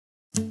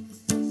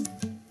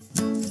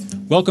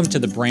Welcome to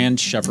the Brand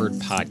Shepherd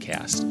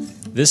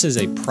Podcast. This is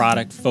a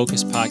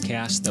product-focused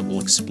podcast that will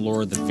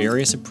explore the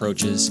various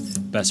approaches,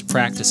 best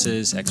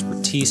practices,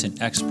 expertise,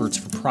 and experts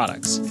for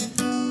products,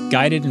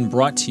 guided and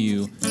brought to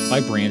you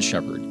by Brand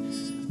Shepherd.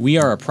 We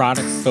are a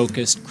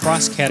product-focused,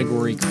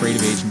 cross-category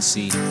creative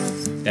agency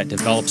that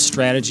develops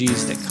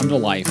strategies that come to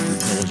life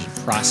through diligent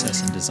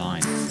process and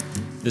design.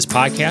 This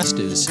podcast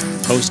is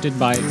hosted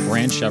by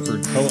Brand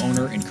Shepherd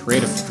co-owner and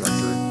creative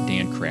director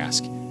Dan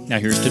Krask. Now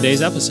here's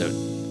today's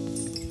episode.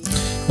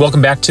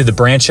 Welcome back to the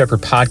Brand Shepherd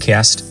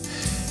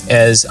Podcast.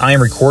 As I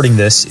am recording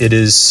this, it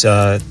is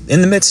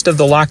in the midst of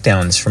the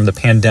lockdowns from the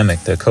pandemic,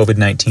 the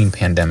COVID-19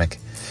 pandemic.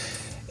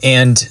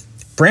 And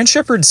Brand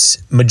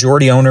Shepherd's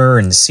majority owner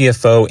and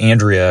CFO,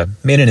 Andrea,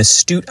 made an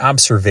astute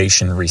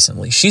observation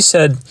recently. She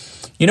said,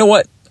 you know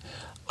what?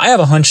 I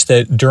have a hunch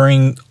that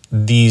during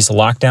these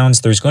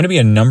lockdowns, there's going to be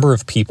a number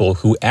of people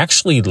who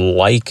actually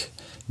like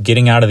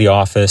getting out of the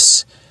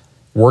office,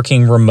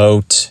 working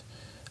remote,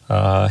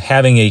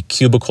 having a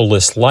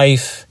cubicle-less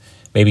life,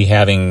 maybe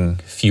having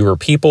fewer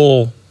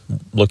people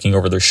looking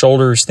over their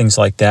shoulders, things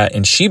like that.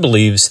 And she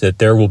believes that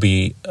there will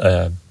be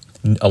a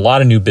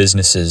lot of new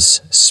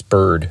businesses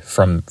spurred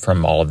from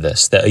all of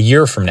this, that a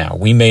year from now,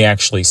 we may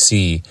actually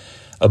see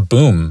a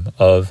boom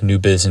of new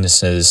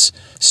businesses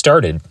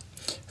started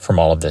from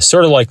all of this,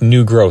 sort of like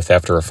new growth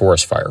after a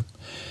forest fire.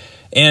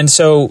 And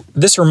so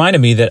this reminded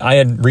me that I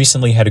had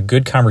recently had a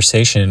good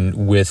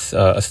conversation with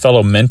a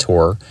fellow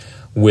mentor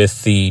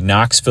with the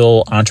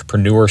Knoxville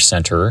Entrepreneur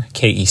Center,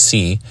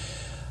 KEC,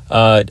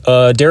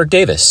 Derrick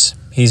Davis.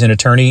 He's an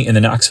attorney in the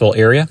Knoxville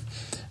area.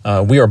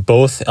 We are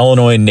both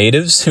Illinois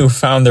natives who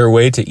found their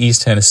way to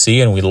East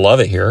Tennessee, and we love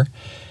it here.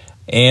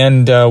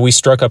 And we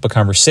struck up a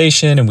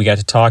conversation, and we got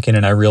to talking,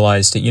 and I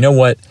realized that, you know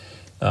what,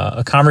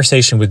 a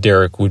conversation with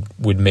Derrick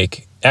would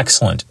make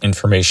excellent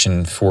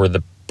information for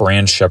the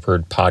Brand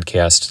Shepherd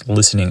podcast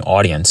listening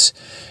audience.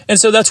 And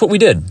so that's what we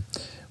did.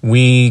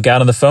 We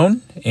got on the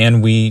phone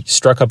and we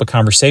struck up a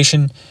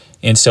conversation.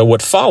 And so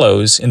what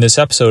follows in this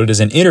episode is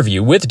an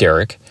interview with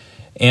Derrick.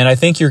 And I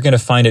think you're going to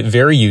find it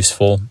very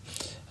useful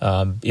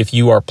if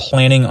you are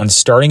planning on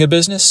starting a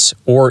business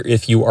or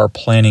if you are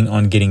planning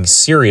on getting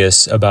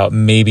serious about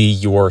maybe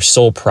your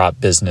sole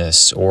prop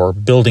business or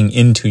building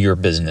into your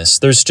business.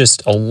 There's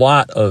just a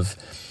lot of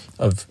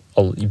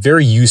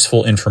very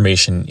useful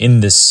information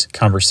in this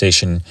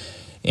conversation.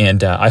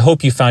 And I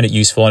hope you found it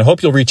useful, and I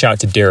hope you'll reach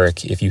out to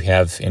Derrick if you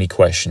have any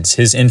questions.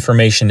 His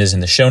information is in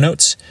the show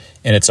notes,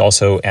 and it's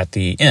also at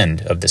the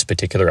end of this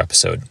particular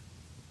episode.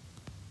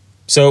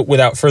 So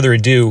without further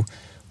ado,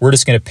 we're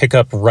just going to pick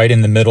up right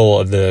in the middle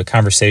of the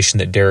conversation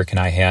that Derrick and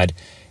I had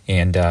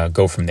and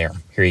go from there.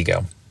 Here you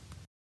go.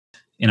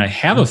 And I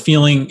have a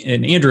feeling,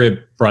 and Andrea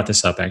brought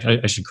this up, actually,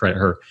 I should credit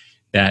her,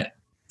 that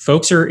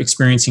folks are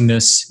experiencing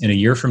this in a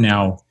year from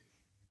now.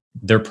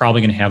 They're probably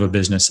going to have a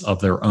business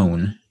of their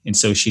own. And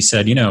so she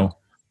said, you know,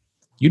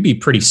 you'd be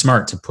pretty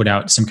smart to put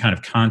out some kind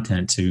of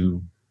content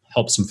to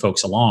help some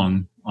folks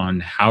along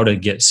on how to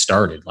get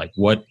started. Like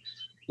what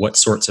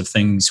sorts of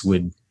things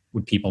would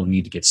people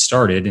need to get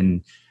started?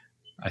 And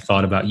I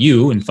thought about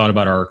you and thought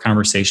about our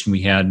conversation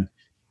we had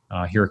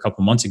here a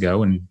couple months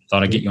ago, and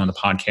thought I'd get you on the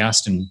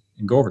podcast and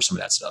go over some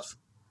of that stuff.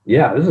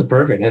 Yeah, this is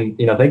perfect. And,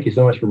 thank you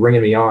so much for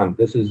bringing me on.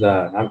 This is,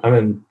 I'm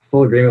in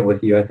full agreement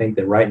with you. I think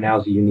that right now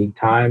is a unique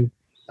time.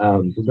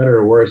 For better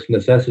or worse,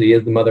 necessity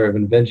is the mother of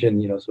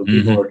invention, so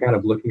people are kind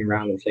of looking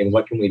around and saying,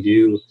 what can we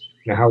do?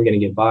 How are we going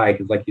to get by?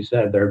 Because like you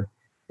said,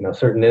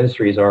 certain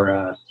industries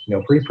are,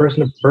 pretty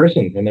person to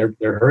person, and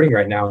they're hurting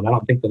right now. And I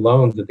don't think the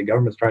loans that the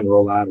government's trying to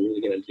roll out are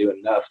really going to do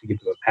enough to give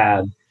them a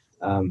pad,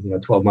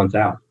 12 months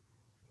out.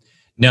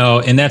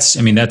 No, and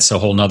that's a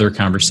whole nother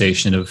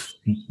conversation of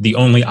the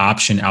only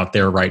option out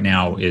there right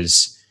now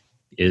is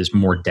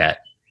more debt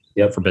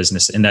for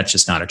business. And that's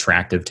just not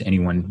attractive to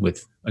anyone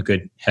with a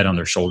good head on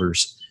their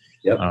shoulders.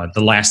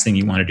 The last thing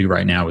you want to do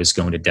right now is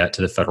go into debt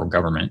to the federal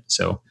government.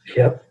 So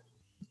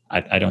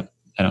I don't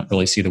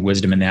really see the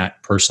wisdom in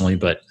that personally.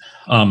 But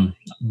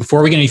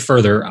before we get any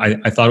further,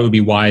 I thought it would be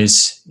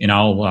wise, and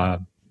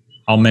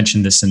I'll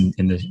mention this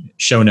in the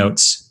show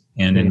notes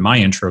and in my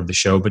intro of the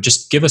show, but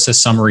just give us a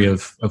summary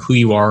of who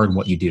you are and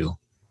what you do.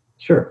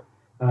 Sure.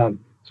 So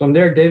I'm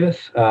Derrick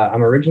Davis.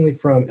 I'm originally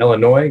from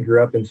Illinois,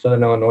 grew up in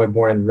Southern Illinois,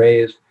 born and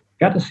raised.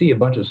 Got to see a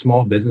bunch of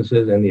small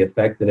businesses and the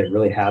effect that it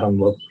really had on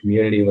the local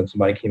community when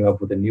somebody came up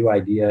with a new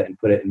idea and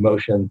put it in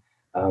motion,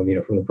 from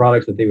the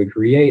products that they would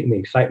create and the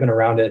excitement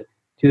around it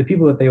to the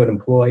people that they would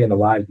employ and the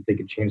lives that they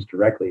could change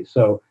directly.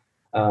 So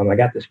I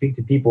got to speak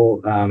to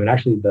people, and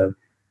actually the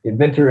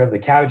inventor of the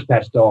Cabbage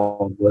Patch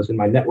doll was in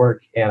my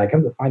network, and I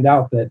come to find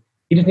out that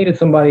he just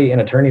needed an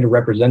attorney to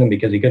represent him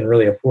because he couldn't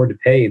really afford to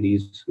pay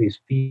these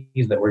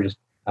fees that were just,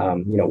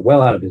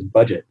 well out of his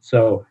budget.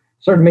 So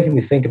started making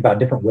me think about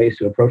different ways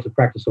to approach the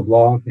practice of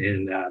law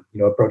and,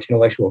 approach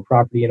intellectual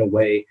property in a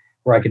way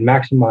where I could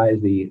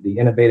maximize the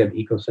innovative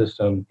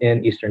ecosystem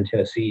in Eastern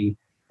Tennessee.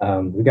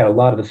 We've got a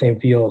lot of the same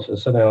feels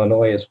as Southern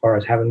Illinois as far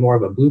as having more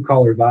of a blue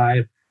collar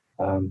vibe.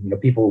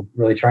 People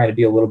really trying to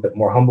be a little bit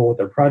more humble with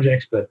their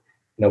projects, but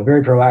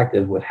very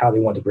proactive with how they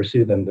want to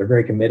pursue them. They're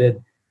very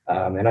committed.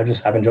 And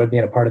I've enjoyed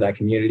being a part of that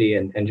community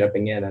and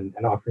jumping in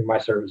and offering my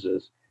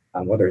services,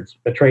 whether it's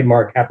a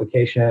trademark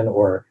application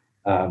or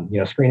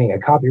screening a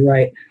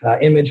copyright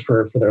image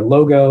for their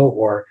logo,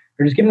 or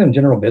just giving them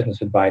general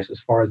business advice as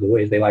far as the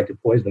ways they like to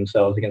poise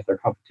themselves against their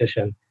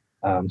competition,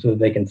 so that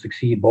they can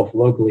succeed both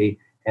locally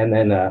and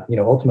then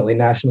ultimately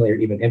nationally or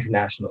even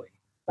internationally.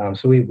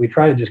 So we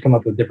try to just come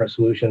up with different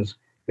solutions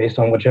based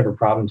on whichever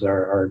problems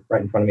are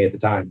right in front of me at the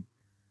time.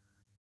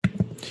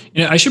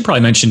 I should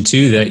probably mention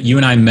too that you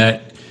and I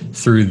met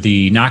through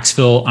the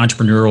Knoxville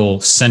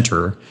Entrepreneurial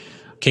Center,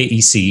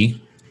 KEC,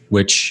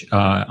 which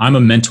I'm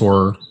a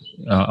mentor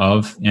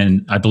of,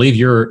 and I believe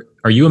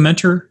are you a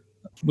mentor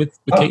with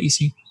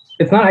KEC?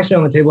 It's not actually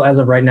on the table as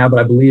of right now, but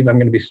I believe I'm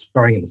going to be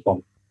starting in the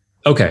fall.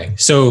 Okay,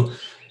 so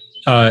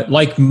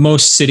like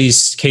most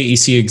cities,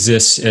 KEC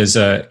exists as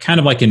a kind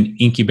of like an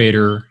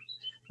incubator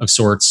of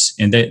sorts,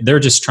 and they're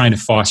just trying to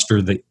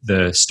foster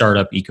the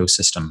startup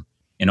ecosystem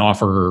and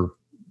offer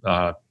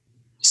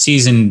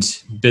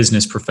seasoned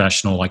business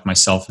professional like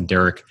myself and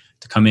Derrick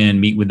to come in,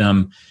 meet with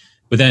them.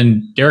 But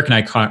then Derrick and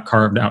I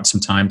carved out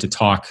some time to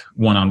talk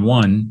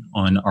one-on-one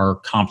on our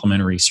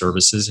complementary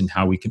services and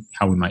how we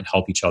might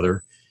help each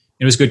other.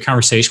 It was a good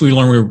conversation. We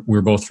learned we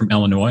were both from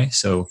Illinois,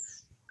 so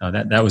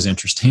that was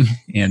interesting.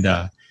 And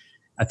I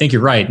think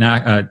you're right.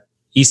 Now,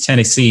 East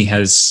Tennessee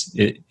has,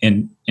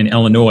 in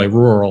Illinois,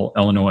 rural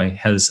Illinois,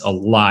 has a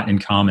lot in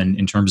common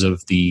in terms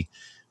of the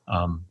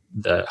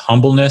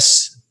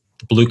humbleness,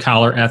 the blue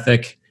collar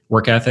ethic,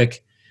 work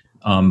ethic,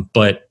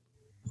 but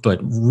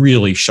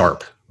really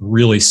sharp,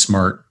 really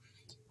smart,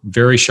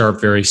 very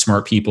sharp, very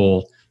smart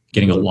people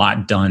getting a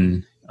lot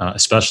done,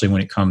 especially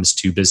when it comes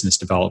to business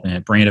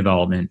development, brand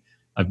development.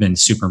 I've been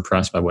super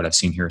impressed by what I've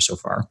seen here so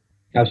far.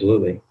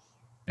 Absolutely.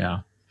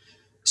 Yeah.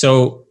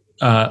 So,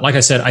 like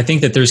I said, I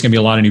think that there's going to be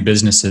a lot of new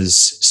businesses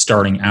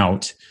starting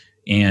out.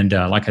 And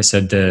like I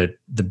said, the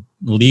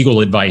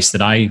legal advice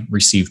that I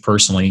received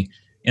personally,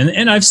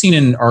 and I've seen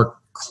in our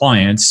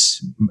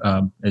clients,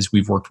 as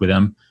we've worked with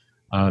them,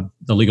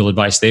 the legal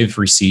advice they've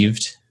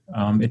received,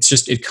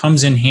 it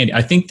comes in handy.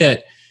 I think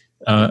that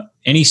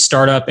any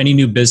startup, any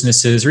new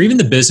businesses, or even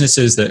the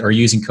businesses that are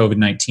using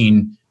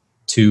COVID-19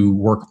 to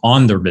work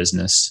on their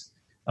business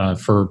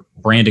for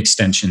brand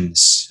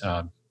extensions,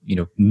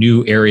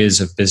 new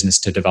areas of business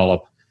to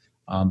develop.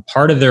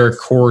 Part of their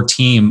core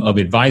team of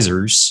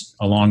advisors,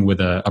 along with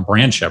a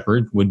brand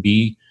shepherd, would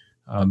be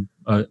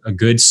a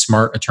good,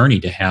 smart attorney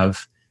to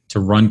have to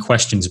run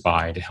questions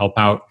by, to help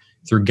out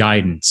through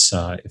guidance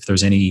if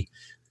there's any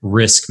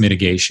risk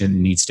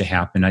mitigation needs to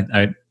happen.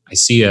 I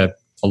see a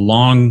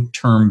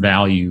long-term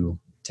value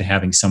to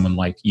having someone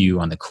like you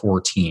on the core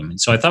team.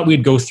 And so I thought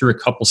we'd go through a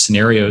couple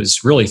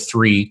scenarios, really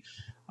three.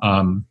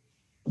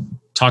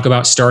 Talk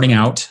about starting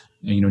out,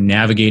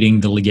 navigating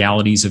the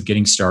legalities of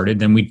getting started.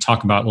 Then we'd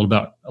talk about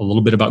a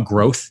little bit about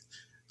growth,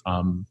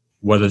 about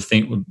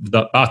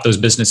those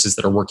businesses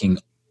that are working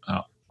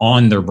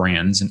on their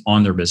brands and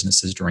on their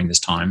businesses during this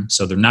time.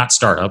 So they're not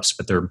startups,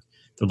 but they're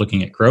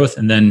looking at growth.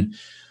 And then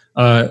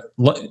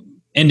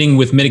ending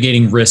with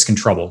mitigating risk and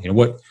trouble.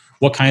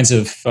 What kinds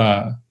of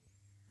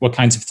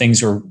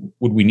things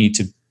would we need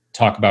to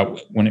talk about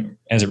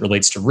as it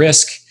relates to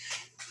risk,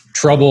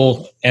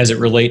 trouble as it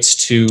relates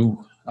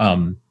to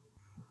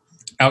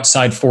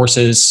outside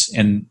forces,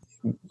 and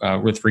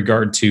with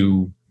regard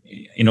to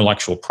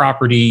intellectual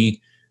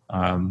property,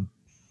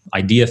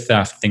 idea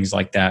theft, things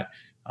like that,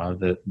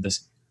 the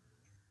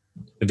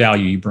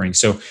value you bring.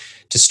 So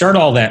to start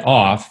all that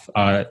off,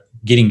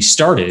 getting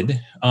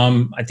started,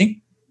 I think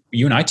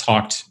you and I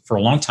talked for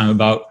a long time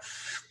about,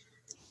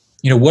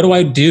 what do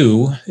I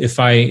do if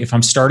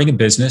I'm starting a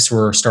business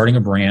or starting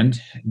a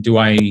brand?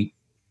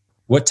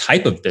 What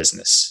type of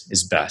business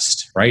is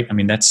best, right? I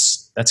mean,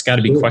 that's got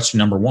to be question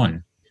number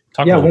one.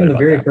 One of the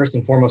very first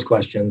and foremost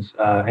questions.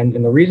 And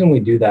the reason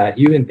we do that,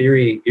 in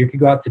theory, you could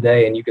go out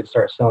today and you could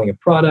start selling a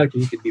product,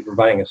 you could be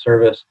providing a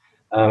service.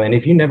 And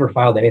if you never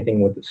filed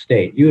anything with the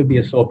state, you would be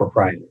a sole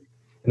proprietor.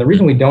 And the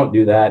reason we don't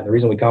do that, the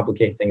reason we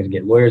complicate things and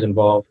get lawyers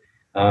involved,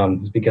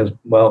 is because,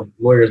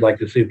 lawyers like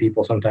to sue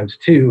people sometimes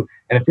too.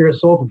 And if you're a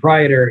sole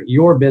proprietor,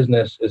 your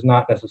business is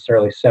not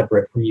necessarily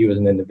separate from you as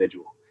an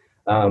individual.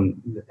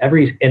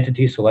 Every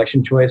entity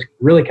selection choice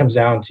really comes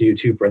down to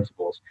two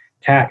principles: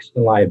 tax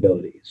and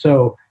liability.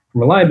 So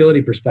from a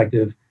liability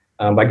perspective,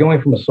 by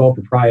going from a sole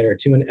proprietor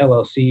to an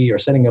LLC or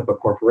setting up a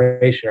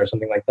corporation or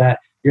something like that,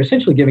 you're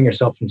essentially giving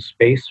yourself some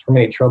space from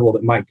any trouble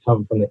that might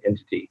come from the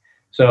entity.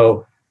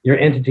 So your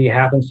entity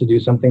happens to do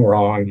something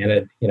wrong,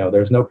 and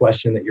there's no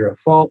question that you're at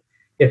fault.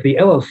 If the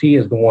LLC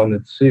is the one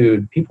that's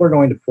sued, people are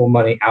going to pull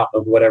money out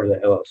of whatever the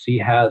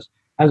LLC has,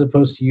 as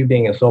opposed to you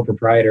being a sole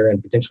proprietor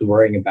and potentially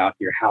worrying about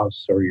your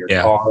house or your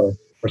car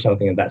or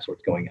something of that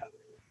sort's going up.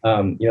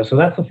 So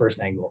that's the first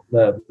angle.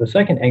 The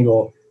second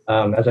angle,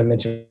 as I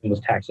mentioned, was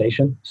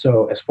taxation.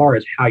 So as far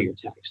as how you're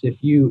taxed,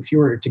 if you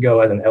were to go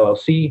as an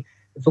LLC,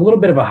 it's a little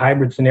bit of a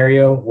hybrid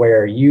scenario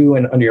where you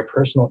and under your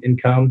personal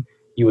income,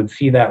 you would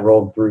see that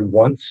rolled through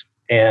once,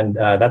 And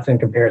that's in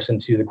comparison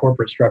to the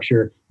corporate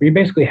structure, where you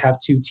basically have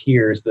two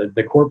tiers.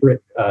 The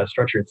corporate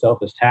structure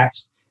itself is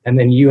taxed, and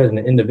then you as an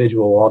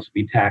individual will also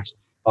be taxed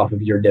off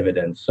of your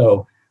dividends.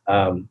 So,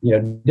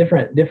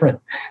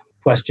 different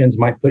questions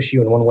might push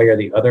you in one way or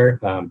the other.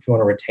 If you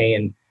want to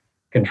retain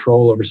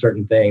control over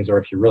certain things, or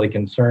if you're really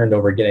concerned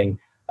over getting,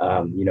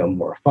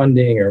 more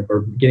funding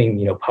or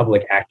getting,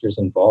 public actors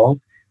involved,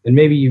 then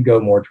maybe you go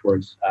more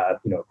towards, a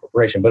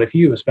corporation. But if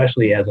you,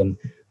 especially as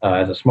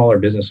a smaller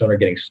business owner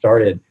getting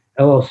started,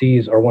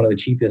 LLCs are one of the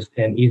cheapest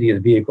and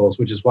easiest vehicles,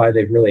 which is why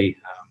they've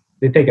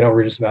taken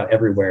over just about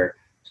everywhere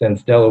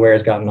since Delaware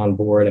has gotten on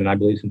board, and I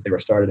believe since they were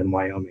started in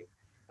Wyoming,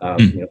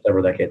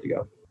 several decades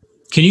ago.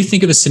 Can you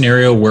think of a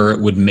scenario where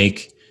it would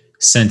make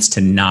sense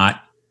to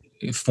not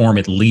form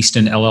at least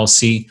an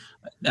LLC?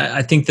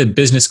 I think the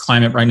business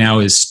climate right now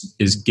is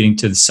getting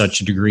to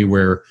such a degree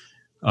where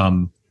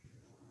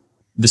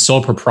the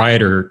sole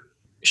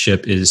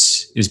proprietorship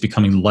is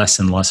becoming less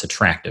and less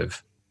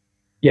attractive.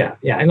 Yeah,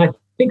 and I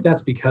think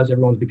that's because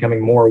everyone's becoming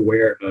more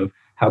aware of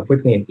how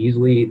quickly and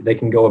easily they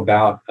can go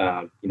about,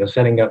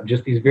 setting up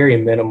just these very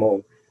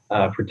minimal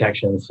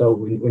protections. So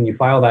when you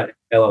file that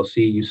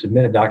LLC, you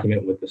submit a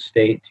document with the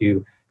state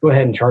to go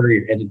ahead and charter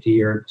your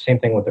entity, or same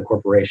thing with the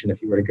corporation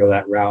if you were to go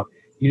that route.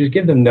 You just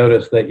give them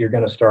notice that you're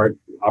going to start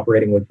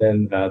operating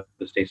within the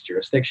state's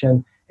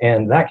jurisdiction,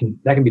 and that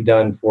can be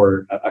done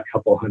for a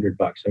couple $100.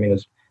 I mean,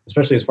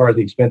 especially as far as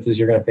the expenses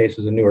you're going to face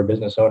as a newer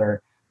business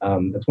owner.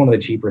 That's one of the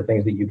cheaper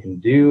things that you can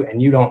do,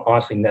 and you don't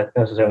honestly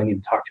necessarily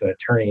need to talk to an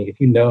attorney if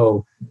you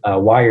know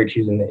why you're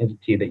choosing the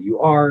entity that you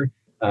are.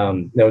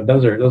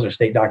 Those are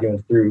state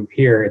documents through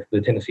here. It's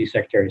the Tennessee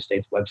Secretary of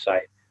State's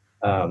website.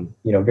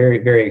 Very,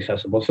 very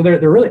accessible. So there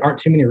really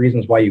aren't too many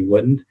reasons why you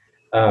wouldn't.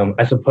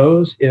 I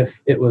suppose if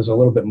it was a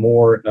little bit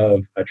more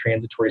of a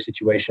transitory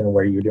situation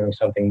where you're doing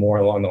something more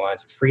along the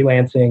lines of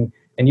freelancing,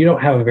 and you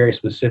don't have a very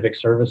specific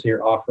service that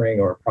you're offering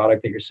or a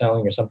product that you're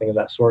selling or something of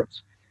that sort,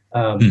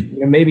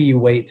 maybe you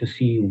wait to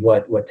see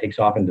what takes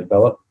off and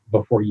develop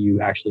before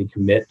you actually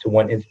commit to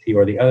one entity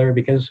or the other,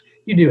 because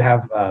you do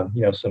have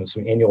some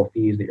annual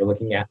fees that you're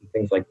looking at and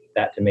things like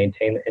that to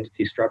maintain the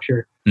entity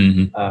structure.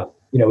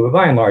 But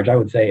by and large, I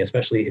would say,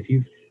 especially if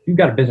you've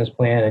got a business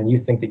plan and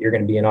you think that you're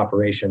going to be in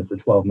operation for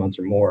 12 months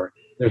or more,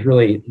 there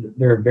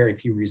are very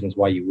few reasons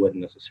why you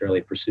wouldn't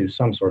necessarily pursue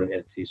some sort of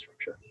entity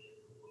structure.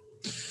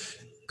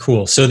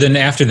 Cool. So then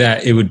after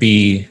that, it would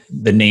be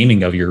the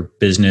naming of your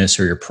business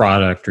or your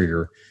product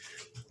or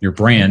your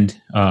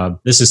brand.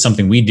 This is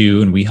something we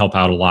do and we help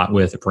out a lot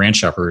with at Branch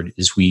Shepherd,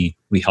 is we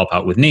help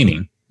out with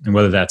naming. And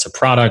whether that's a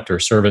product or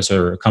service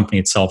or a company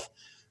itself,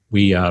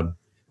 we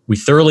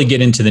thoroughly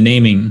get into the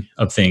naming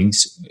of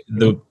things.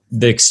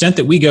 The extent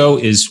that we go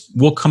is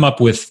we'll come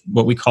up with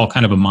what we call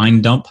kind of a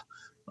mind dump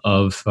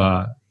of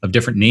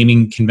different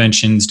naming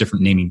conventions,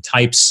 different naming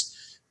types.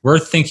 We're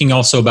thinking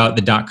also about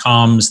the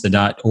 .coms, the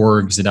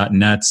 .orgs, the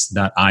 .nets,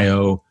 the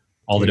 .io,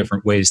 all the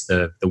different ways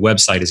the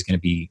website is going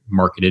to be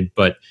marketed.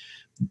 But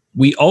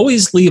we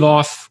always leave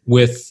off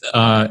with,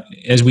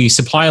 as we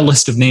supply a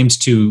list of names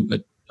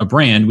to a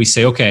brand, we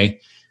say,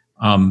 okay,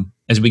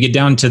 as we get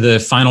down to the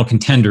final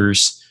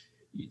contenders,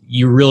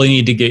 you really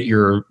need to get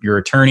your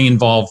attorney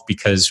involved,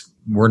 because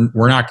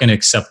we're not going to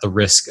accept the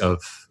risk of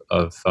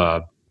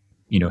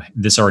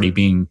this already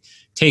being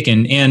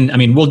taken. And I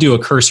mean, we'll do a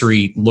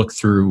cursory look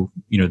through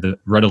the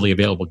readily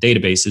available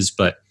databases,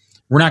 but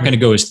we're not going to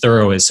go as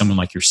thorough as someone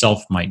like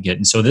yourself might get.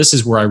 And so this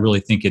is where I really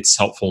think it's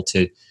helpful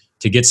to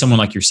get someone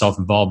like yourself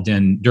involved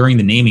during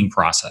the naming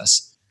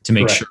process to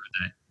make sure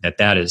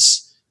that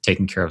is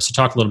taken care of. So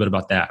talk a little bit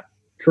about that.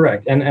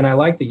 Correct. And I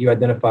like that you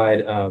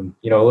identified, a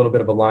little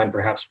bit of a line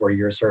perhaps where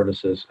your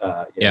services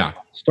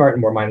start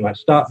and where mine might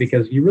stop,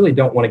 because you really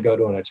don't want to go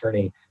to an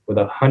attorney with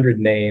 100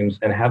 names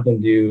and have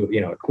them do,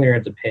 a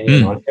clearance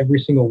opinion on every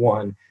single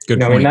one. Good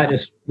point. I mean, that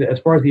just, as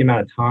far as the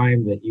amount of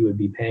time that you would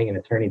be paying an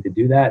attorney to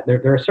do that,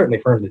 there are certainly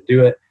firms that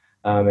do it.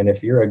 And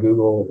if you're a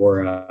Google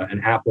or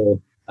an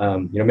Apple,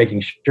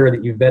 making sure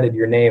that you've vetted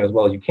your name as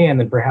well as you can,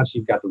 then perhaps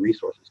you've got the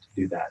resources to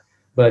do that.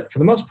 But for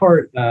the most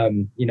part,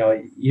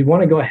 you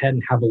want to go ahead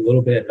and have a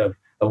little bit of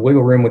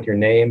wiggle room with your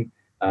name.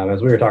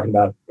 As we were talking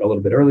about a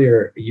little bit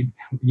earlier, you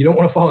don't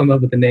want to fall in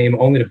love with the name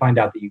only to find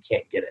out that you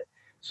can't get it.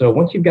 So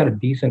once you've got a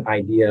decent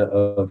idea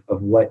of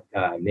what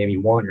name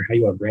you want or how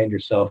you want to brand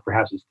yourself,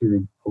 perhaps it's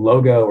through a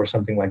logo or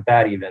something like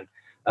that even,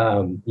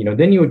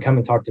 then you would come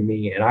and talk to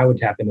me, and I would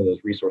tap into those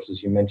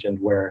resources you mentioned,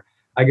 where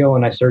I go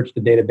and I search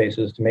the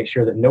databases to make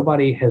sure that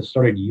nobody has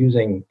started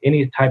using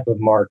any type of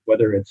mark,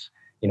 whether it's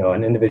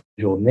an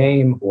individual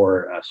name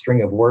or a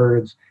string of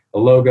words, a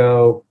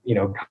logo,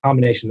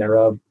 combination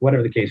thereof,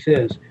 whatever the case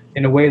is,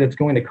 in a way that's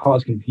going to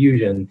cause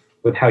confusion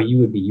with how you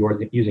would be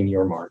using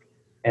your mark.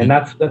 And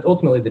that's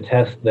ultimately the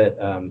test that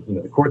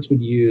the courts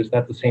would use.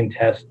 That's the same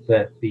test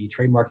that the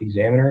trademark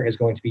examiner is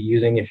going to be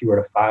using if you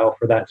were to file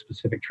for that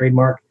specific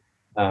trademark.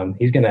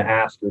 He's going to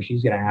ask, or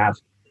she's going to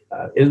ask,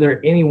 is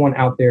there anyone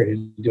out there who's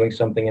doing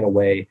something in a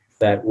way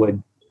that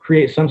would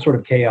create some sort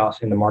of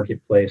chaos in the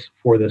marketplace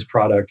for this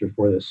product or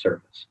for this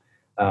service?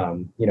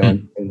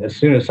 And as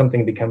soon as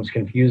something becomes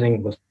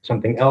confusing with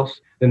something else,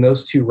 then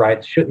those two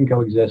rights shouldn't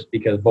coexist,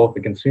 because both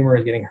the consumer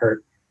is getting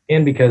hurt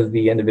and because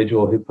the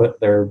individual who put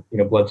their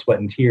blood, sweat,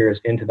 and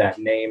tears into that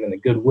name and the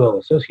goodwill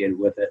associated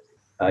with it,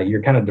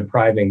 you're kind of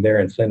depriving their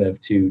incentive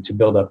to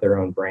build up their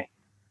own brand.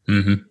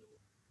 Mm-hmm.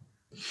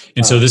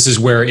 And so this is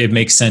where it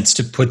makes sense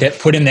to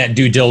put in that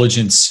due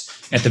diligence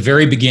at the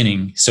very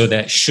beginning, so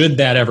that should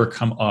that ever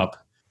come up,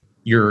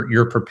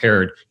 you're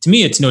prepared. To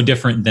me, it's no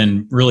different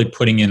than really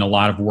putting in a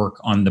lot of work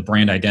on the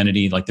brand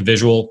identity, like the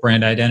visual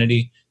brand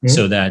identity,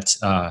 so that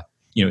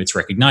it's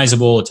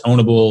recognizable, it's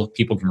ownable,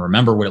 people can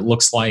remember what it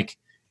looks like,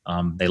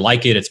 they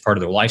like it, it's part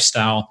of their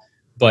lifestyle.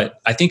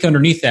 But I think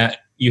underneath that,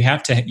 you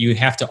have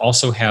to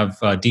also have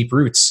deep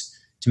roots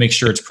to make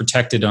sure it's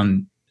protected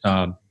on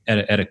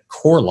at a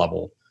core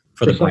level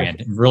for the brand,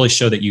 and really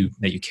show that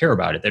you care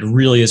about it, that it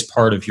really is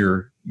part of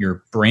your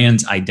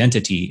brand's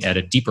identity at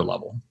a deeper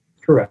level.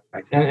 Correct.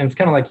 And it's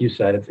kind of like you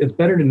said, it's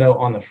better to know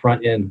on the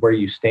front end where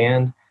you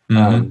stand.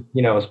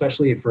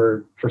 Especially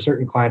for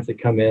certain clients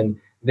that come in,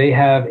 they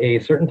have a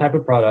certain type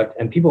of product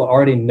and people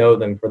already know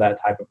them for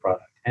that type of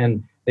product.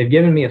 And they've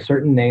given me a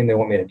certain name they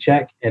want me to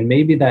check. And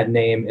maybe that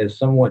name is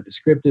somewhat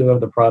descriptive of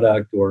the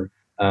product, or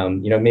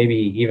maybe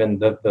even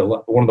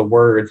the one of the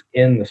words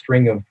in the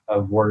string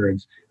of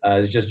words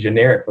is just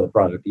generic for the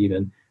product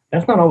even.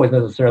 That's not always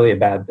necessarily a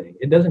bad thing.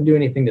 It doesn't do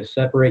anything to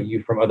separate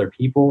you from other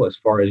people as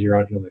far as your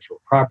own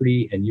intellectual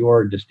property and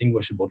your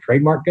distinguishable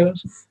trademark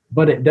goes,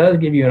 but it does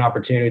give you an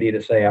opportunity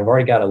to say, I've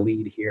already got a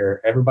lead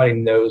here. Everybody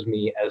knows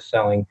me as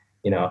selling,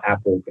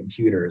 Apple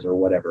computers or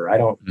whatever. I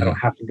don't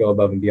have to go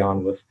above and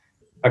beyond with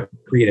a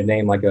creative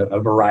name like a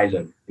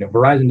Verizon.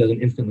 Verizon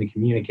doesn't instantly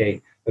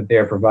communicate that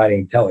they're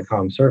providing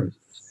telecom services.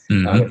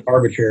 It's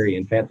arbitrary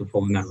and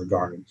fanciful in that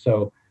regard.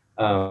 So,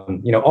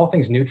 all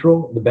things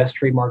neutral, the best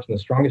trademarks and the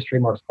strongest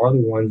trademarks are the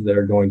ones that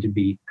are going to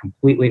be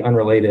completely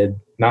unrelated,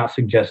 not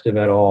suggestive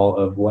at all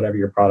of whatever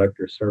your product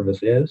or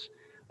service is.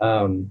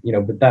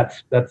 But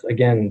that's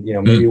again,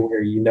 maybe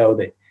where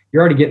that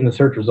you're already getting the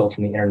search results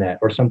from the internet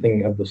or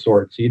something of the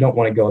sort. So you don't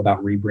want to go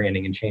about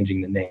rebranding and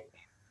changing the name.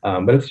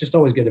 But it's just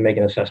always good to make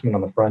an assessment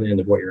on the front end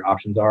of what your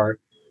options are,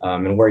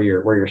 and where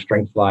your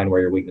strengths lie and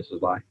where your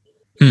weaknesses lie.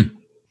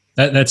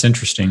 That's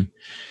interesting.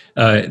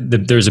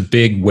 There's a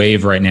big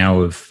wave right now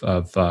of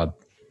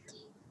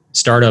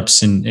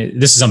startups, and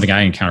this is something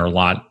I encounter a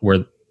lot,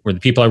 where the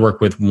people I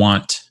work with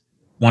want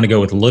to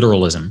go with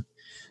literalism.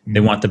 They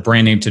want the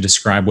brand name to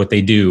describe what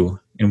they do,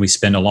 and we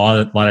spend a lot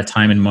of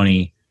time and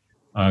money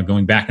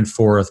going back and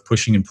forth,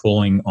 pushing and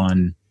pulling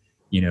on,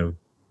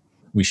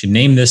 we should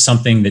name this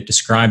something that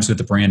describes what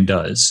the brand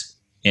does.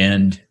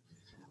 And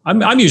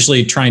I'm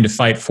usually trying to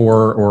fight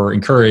for or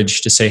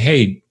encourage to say,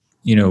 hey,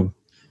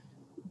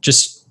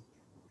 just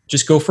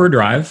go for a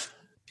drive,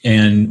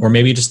 or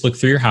maybe just look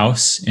through your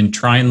house and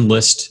try and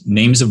list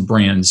names of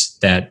brands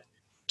that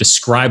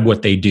describe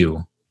what they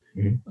do.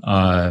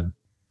 And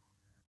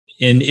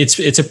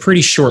it's a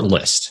pretty short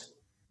list.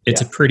 It's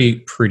a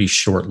pretty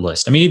short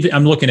list. I mean,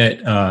 I'm looking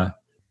at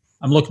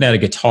a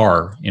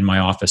guitar in my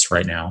office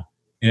right now,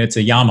 and it's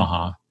a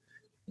Yamaha,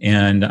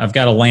 and I've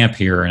got a lamp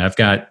here, and I've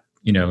got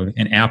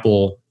an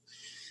Apple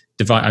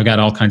device. I've got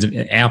all kinds of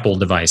Apple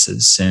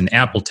devices and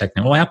Apple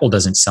technology. Well, Apple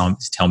doesn't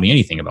tell me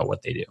anything about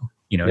what they do.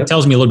 It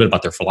tells me a little bit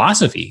about their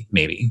philosophy,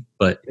 maybe,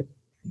 but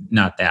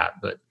not that.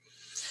 But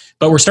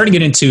we're starting to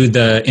get into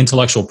the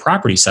intellectual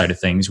property side of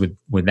things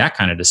with that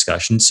kind of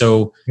discussion.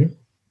 So,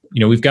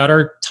 we've got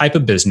our type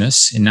of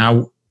business, and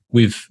now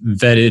we've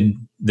vetted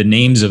the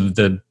names of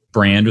the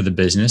brand or the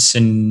business,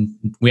 and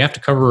we have to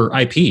cover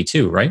IP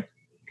too, right?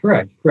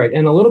 Correct.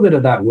 And a little bit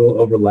of that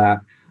will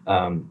overlap.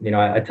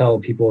 I tell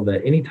people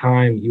that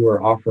anytime you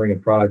are offering a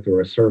product or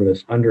a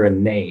service under a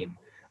name,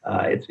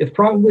 it's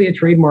probably a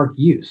trademark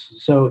use.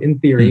 So in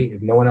theory,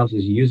 if no one else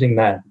is using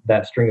that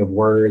string of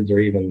words, or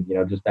even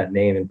just that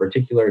name in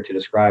particular to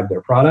describe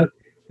their product,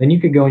 then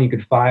you could go and you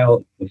could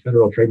file a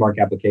federal trademark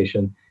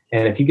application.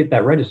 And if you get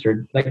that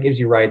registered, that gives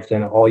you rights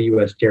in all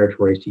U.S.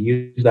 territories to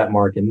use that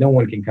mark, and no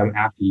one can come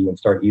after you and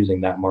start using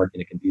that mark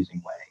in a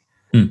confusing way.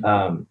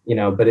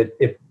 But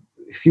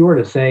if you were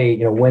to say,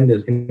 when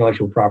does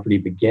intellectual property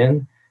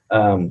begin?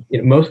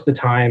 Most of the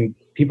time,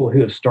 people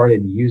who have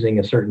started using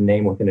a certain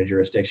name within a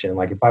jurisdiction,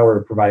 like if I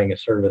were providing a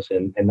service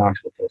in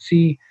Knoxville,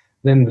 Tennessee,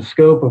 then the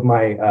scope of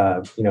my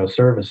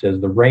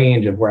services, the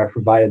range of where I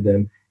provided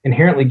them,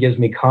 inherently gives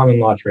me common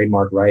law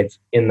trademark rights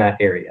in that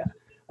area.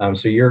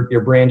 So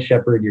you're brand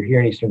shepherd, you're here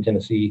in Eastern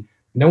Tennessee.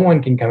 No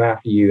one can come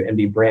after you and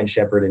be brand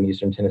shepherd in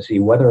Eastern Tennessee,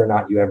 whether or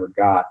not you ever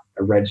got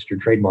a registered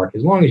trademark,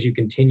 as long as you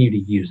continue to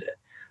use it.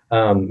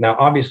 Now,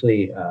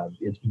 obviously,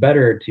 it's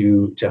better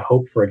to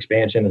hope for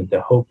expansion and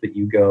to hope that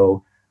you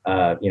go,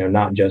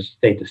 not just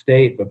state to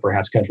state, but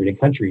perhaps country to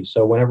country.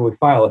 So whenever we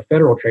file a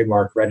federal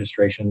trademark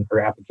registration or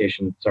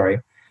application,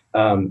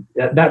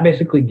 that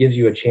basically gives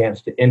you a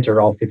chance to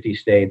enter all 50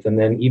 states, and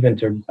then even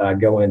to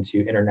go into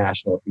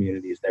international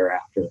communities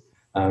thereafter,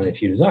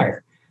 if you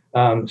desire.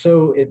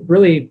 So it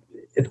really,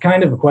 it's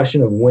kind of a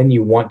question of when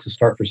you want to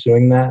start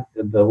pursuing that.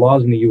 The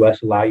laws in the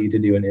U.S. allow you to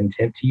do an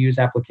intent to use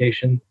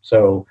application.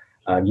 So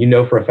you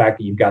know for a fact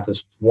that you've got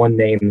this one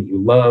name that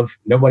you love,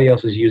 nobody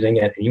else is using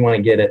it, and you want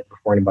to get it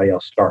before anybody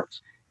else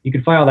starts. You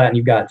can file that, and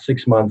you've got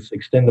 6 months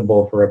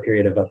extendable for a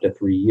period of up to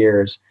 3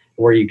 years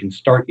where you can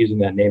start using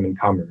that name in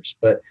commerce.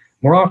 But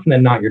more often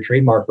than not, your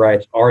trademark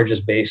rights are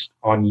just based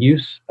on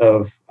use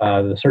of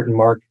the certain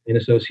mark in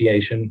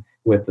association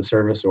with the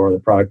service or the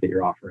product that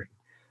you're offering.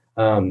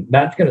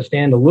 That's going to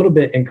stand a little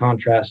bit in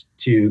contrast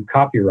to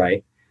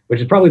copyright, which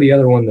is probably the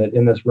other one that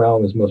in this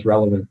realm is most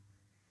relevant,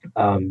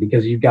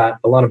 because you've got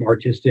a lot of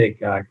artistic,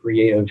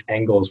 creative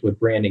angles with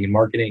branding and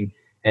marketing,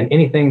 and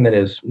anything that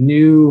is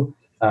new,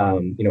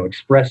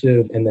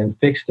 expressive, and then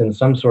fixed in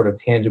some sort of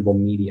tangible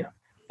medium.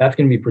 That's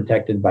going to be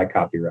protected by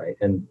copyright.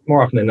 And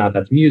more often than not,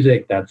 that's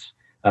music, that's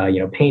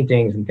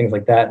paintings and things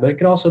like that. But it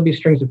could also be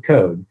strings of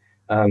code.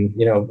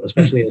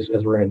 Especially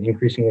as we're in an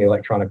increasingly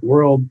electronic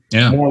world,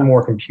 more and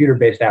more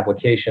computer-based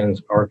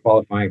applications are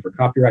qualifying for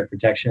copyright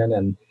protection.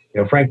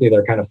 And, frankly,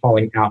 they're kind of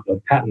falling out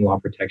of patent law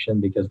protection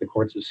because the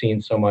courts have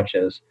seen so much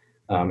as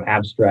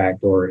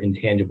abstract or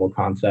intangible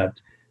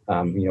concept,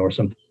 or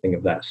something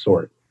of that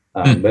sort.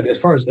 But as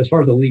far as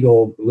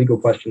the legal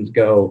questions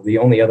go, the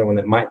only other one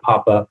that might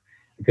pop up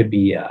could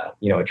be, a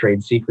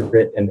trade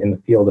secret in the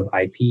field of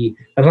IP.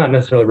 That's not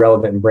necessarily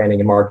relevant in branding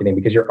and marketing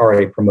because you're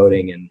already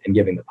promoting and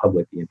giving the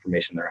public the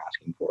information they're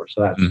asking for.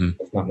 So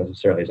that's not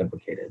necessarily as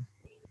implicated.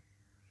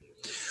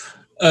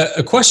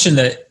 A question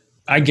that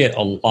I get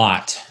a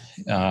lot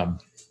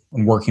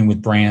when working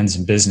with brands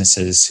and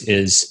businesses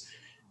is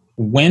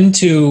when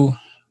to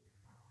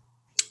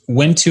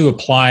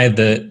apply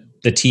the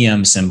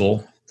TM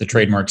symbol, the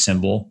trademark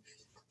symbol,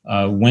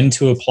 when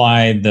to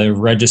apply the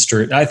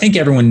registered. I think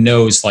everyone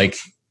knows like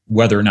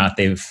whether or not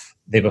they've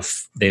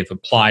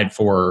applied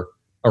for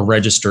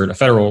a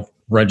federal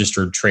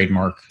registered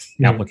trademark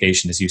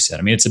application, as you said.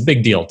 I mean, it's a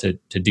big deal to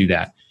do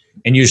that.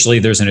 And usually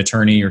there's an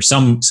attorney or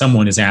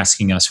someone is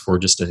asking us for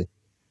just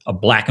a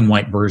black and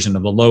white version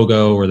of the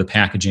logo or the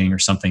packaging or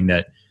something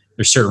that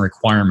there's certain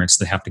requirements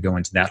that have to go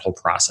into that whole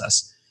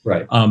process.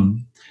 Right.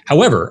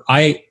 However,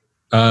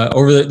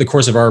 over the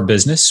course of our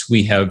business,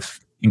 we have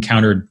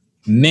encountered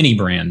many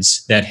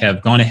brands that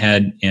have gone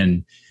ahead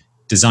and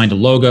designed a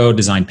logo,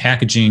 designed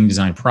packaging,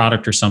 designed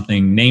product or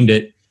something, named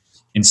it,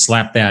 and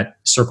slapped that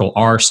circle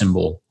R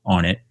symbol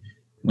on it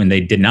when they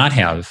did not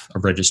have a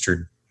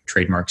registered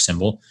trademark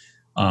symbol.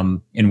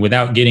 And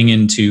without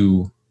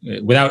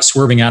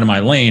swerving out of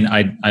my lane,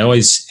 I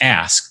always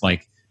ask,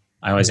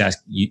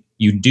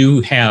 you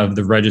do have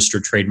the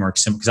registered trademark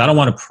symbol? Because I don't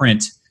want to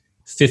print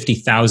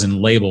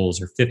 50,000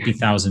 labels or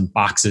 50,000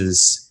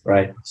 boxes,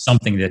 right?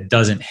 Something that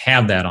doesn't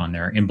have that on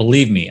there. And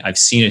believe me, I've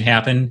seen it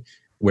happen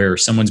where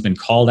someone's been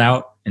called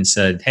out and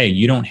said, hey,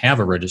 you don't have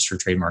a registered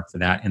trademark for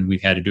that. And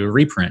we've had to do a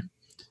reprint.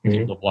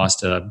 People have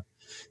lost a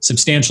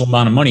substantial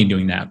amount of money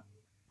doing that.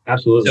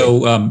 Absolutely.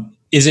 So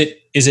is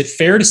it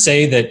fair to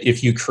say that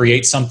if you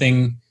create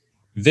something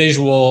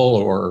visual,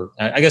 or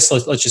I guess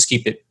let's just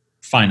keep it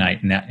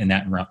finite in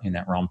that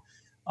realm,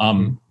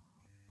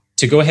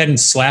 to go ahead and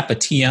slap a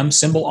TM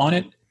symbol on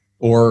it,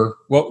 or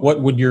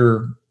what would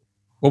your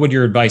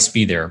advice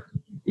be there?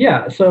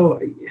 Yeah, so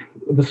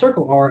the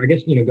circle R, I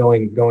guess,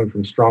 going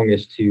from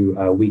strongest to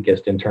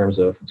weakest in terms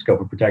of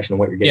scope of protection and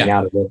what you're getting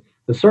out of it.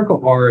 The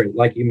circle R,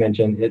 like you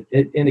mentioned,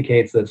 it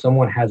indicates that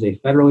someone has a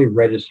federally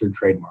registered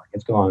trademark.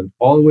 It's gone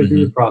all the way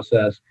through the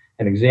process.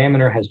 An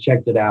examiner has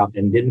checked it out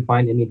and didn't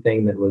find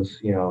anything that was,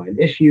 an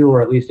issue,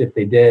 or at least if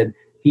they did,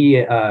 he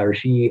or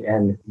she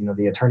and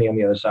the attorney on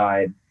the other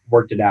side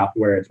worked it out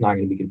where it's not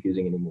going to be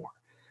confusing anymore.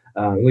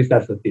 At least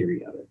that's the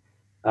theory of it.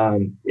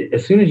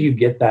 As soon as you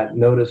get that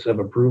notice of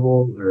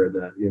approval or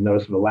the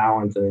notice of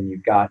allowance, and then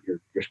you've got your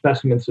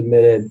specimen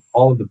submitted,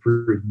 all of the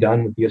proof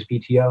done with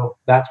USPTO,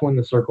 that's when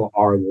the circle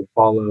R will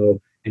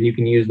follow, and you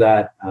can use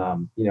that.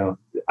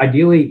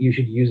 Ideally, you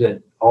should use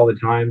it all the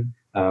time,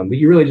 but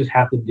you really just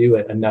have to do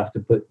it enough to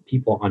put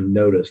people on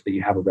notice that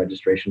you have a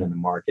registration in the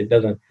mark. It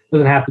doesn't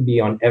have to be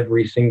on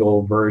every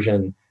single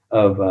version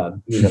of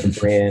the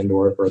brand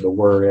or the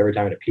word every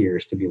time it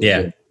appears to be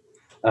legit.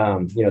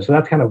 So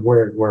that's kind of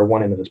where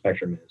one end of the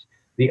spectrum is.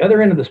 The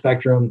other end of the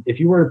spectrum, if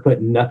you were to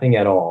put nothing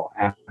at all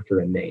after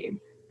a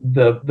name,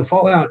 the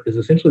fallout is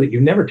essentially that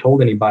you've never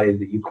told anybody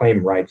that you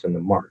claim rights in the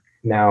mark.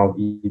 Now,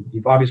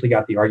 you've obviously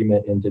got the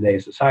argument in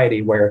today's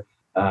society where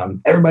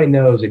everybody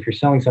knows if you're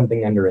selling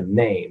something under a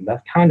name,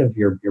 that's kind of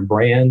your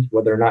brand.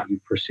 Whether or not you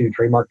pursue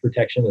trademark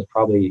protection is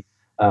probably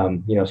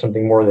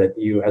something more that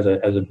you as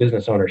a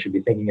business owner should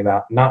be thinking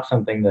about, not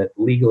something that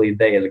legally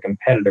they as a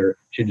competitor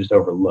should just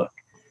overlook.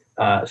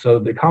 So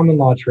the common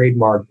law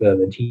trademark,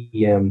 the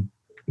TM,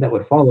 that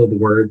would follow the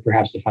word,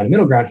 perhaps to find a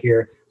middle ground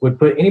here, would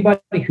put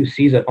anybody who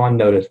sees it on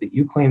notice that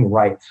you claim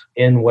rights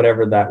in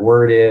whatever that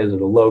word is, or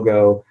the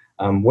logo,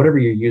 whatever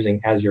you're using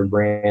as your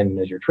brand and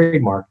as your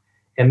trademark,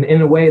 and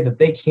in a way that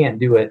they can't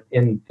do it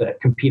in the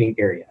competing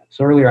area.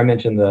 So earlier I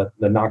mentioned the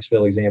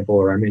Knoxville example,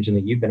 or I mentioned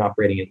that you've been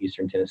operating in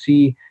Eastern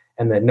Tennessee,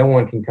 and that no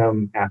one can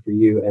come after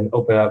you and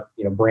open up,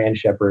 brand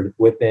shepherd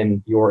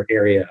within your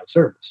area of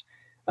service.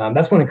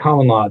 That's when a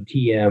common law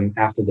TM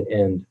after the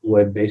end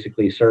would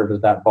basically serve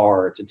as that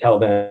bar to tell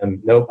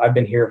them, nope, I've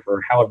been here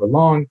for however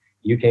long.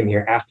 You came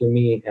here after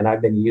me, and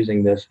I've been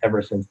using this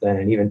ever since then,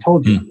 and even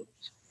told you.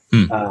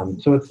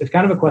 So it's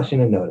kind of a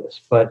question of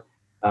notice, but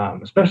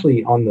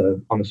especially on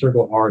the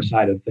Circle R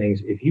side of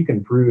things, if you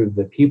can prove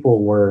that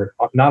people were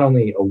not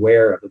only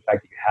aware of the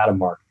fact that you had a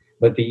mark,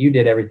 but that you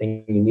did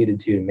everything you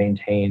needed to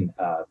maintain,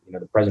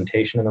 the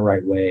presentation in the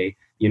right way,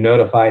 you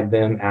notified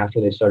them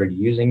after they started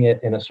using it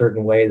in a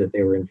certain way that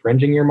they were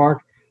infringing your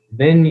mark,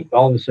 then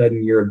all of a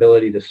sudden your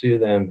ability to sue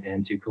them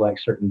and to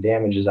collect certain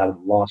damages out of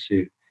the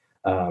lawsuit.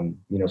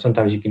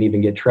 Sometimes you can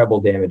even get treble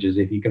damages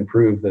if you can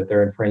prove that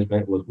their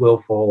infringement was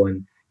willful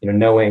and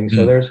knowing.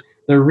 So there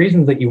are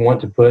reasons that you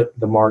want to put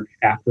the mark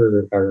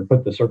after, or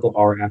put the Circle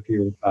R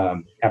after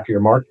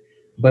your mark,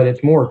 but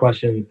it's more a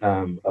question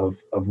of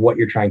what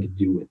you're trying to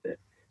do with it.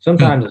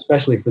 Sometimes,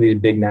 especially for these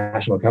big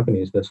national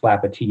companies that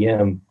slap a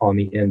TM on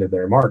the end of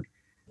their mark,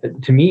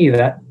 to me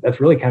that's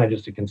really kind of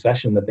just a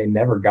concession that they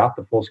never got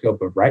the full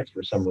scope of rights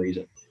for some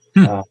reason.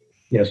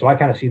 So I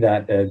kind of see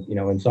that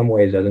in some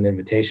ways as an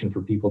invitation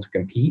for people to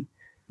compete.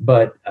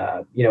 But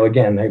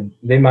again,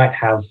 they might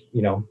have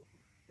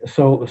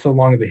so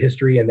long of a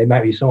history, and they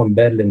might be so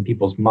embedded in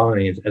people's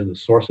minds as the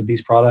source of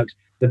these products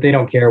that they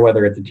don't care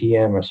whether it's a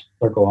TM or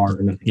Circle R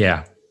or nothing.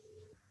 Yeah.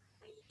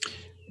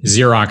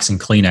 Xerox and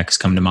Kleenex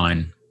come to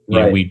mind.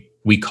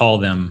 We call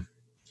them.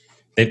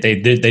 They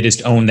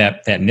just own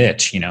that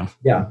niche. Yeah.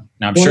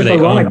 Now I'm sure it's they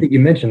ironic own. that you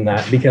mentioned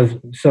that, because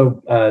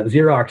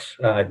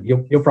Xerox,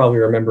 you'll probably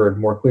remember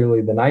more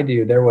clearly than I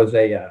do. There was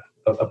a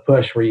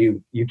push where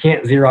you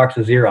can't Xerox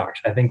a Xerox,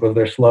 I think was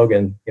their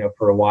slogan,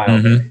 for a while.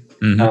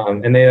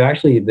 And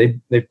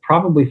they've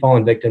probably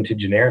fallen victim to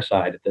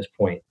genericide at this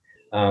point.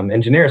 And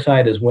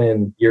genericide is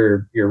when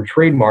your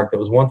trademark that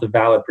was once a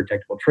valid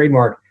protectable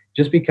trademark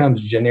just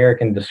becomes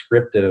generic and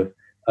descriptive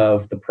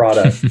of the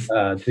product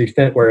to the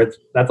extent where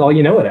that's all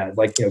it as.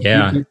 Like,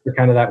 Q-tips are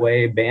kind of that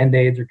way,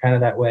 Band-Aids are kind of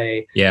that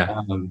way.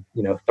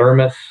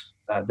 Thermos.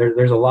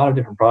 There's a lot of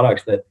different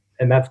products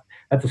and that's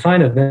a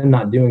sign of them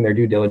not doing their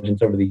due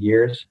diligence over the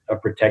years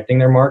of protecting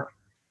their mark.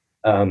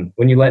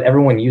 When you let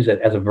everyone use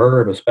it as a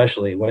verb,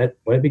 especially when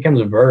it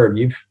becomes a verb,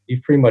 you've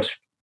pretty much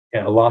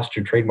lost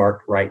your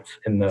trademark rights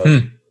in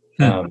those.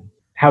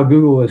 How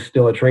Google is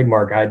still a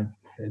trademark,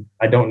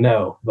 I don't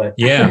know, but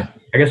I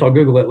guess I'll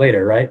Google it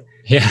later, right?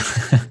 Yeah.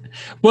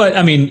 Well,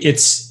 I mean,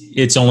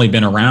 it's only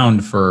been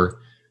around for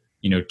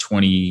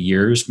 20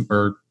 years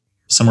or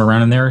somewhere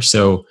around in there.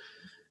 So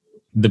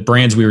the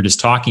brands we were just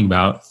talking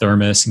about,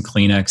 Thermos and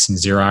Kleenex and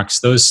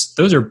Xerox,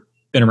 those are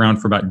been around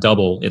for about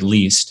double at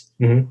least.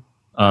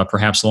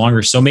 Perhaps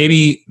longer. So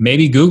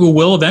maybe Google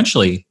will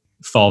eventually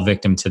fall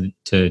victim to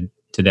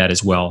that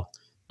as well.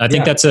 I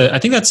think that's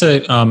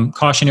a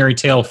cautionary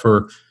tale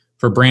for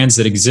brands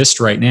that exist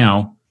right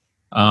now.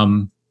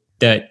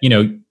 That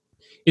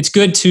it's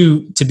good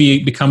to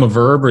become a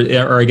verb,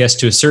 or I guess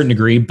to a certain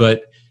degree,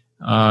 but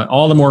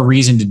all the more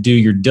reason to do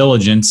your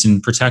diligence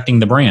in protecting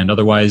the brand.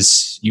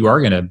 Otherwise, you are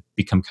going to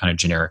become kind of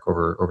generic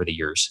over the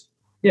years.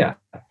 Yeah,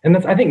 and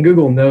I think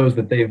Google knows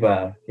that they've,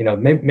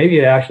 maybe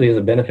it actually is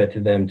a benefit to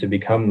them to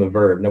become the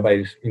verb.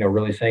 Nobody's,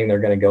 really saying they're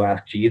going to go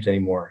ask Jeeves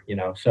anymore,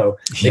 so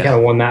they kind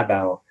of won that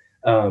battle.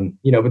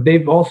 But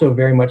they've also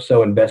very much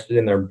so invested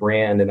in their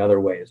brand in other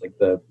ways, like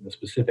the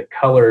specific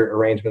color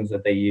arrangements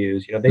that they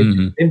use.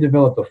 They've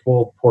developed a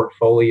full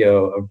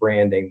portfolio of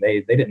branding.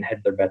 They didn't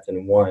hedge their bets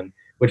in one,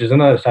 which is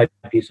another side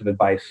piece of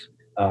advice.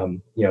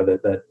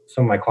 That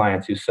some of my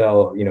clients who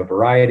sell,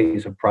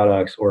 varieties of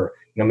products, or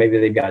maybe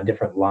they've got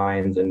different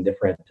lines and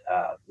different,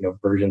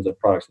 versions of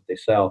products that they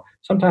sell.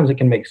 Sometimes it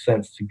can make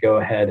sense to go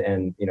ahead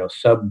and,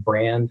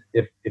 sub-brand,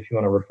 if you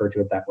want to refer to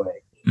it that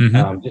way.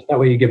 Just that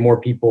way you give more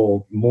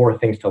people more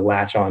things to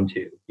latch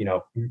onto,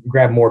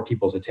 grab more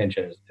people's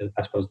attention is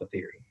I suppose the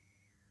theory.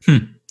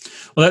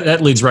 Well,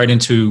 that leads right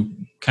into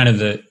kind of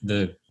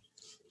the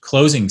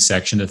closing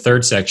section, the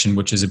third section,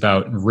 which is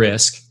about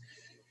risk.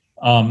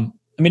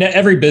 I mean,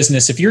 every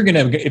business, if you're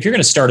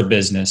gonna start a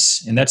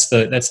business, and that's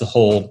the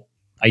whole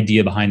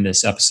idea behind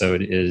this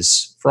episode,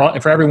 is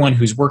for everyone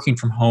who's working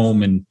from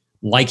home and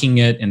liking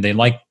it, and they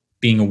like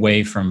being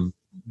away from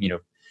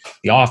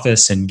the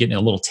office and getting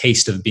a little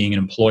taste of being an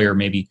employer,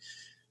 maybe.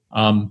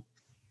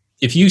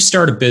 If you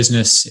start a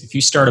business, if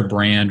you start a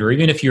brand, or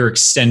even if you're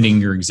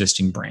extending your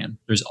existing brand,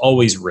 there's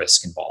always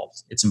risk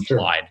involved. It's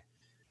implied. Sure.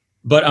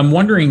 But I'm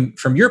wondering,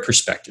 from your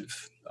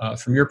perspective,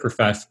 from your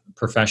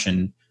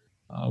profession,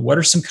 what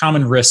are some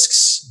common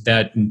risks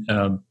that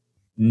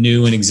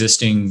new and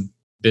existing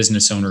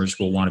business owners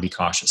will want to be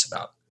cautious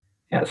about?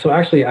 Yeah, so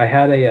actually, I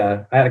had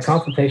a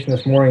consultation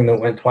this morning that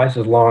went twice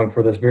as long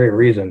for this very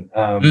reason.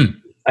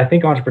 I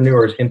think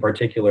entrepreneurs in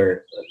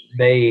particular,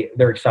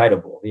 they're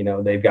excitable.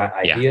 They've got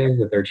ideas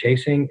that they're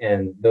chasing,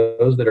 and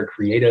those that are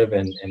creative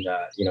and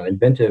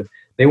inventive,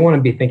 they want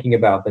to be thinking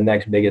about the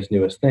next biggest,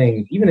 newest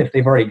thing, even if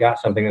they've already got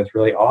something that's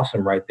really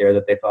awesome right there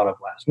that they thought of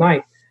last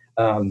night.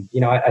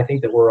 I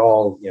think that we're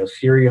all,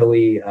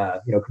 serially,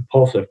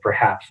 compulsive,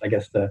 perhaps, I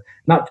guess,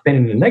 not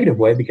depending in a negative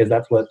way, because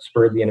that's what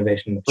spurred the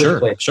innovation in the first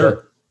place.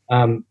 Sure.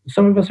 But,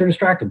 some of us are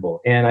distractible.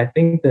 And I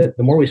think that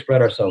the more we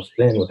spread ourselves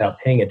thin without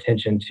paying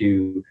attention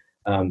to,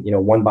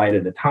 one bite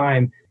at a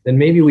time, then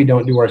maybe we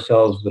don't do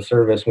ourselves the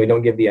service. We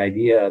don't give the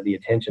idea the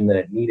attention that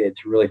it needed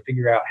to really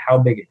figure out how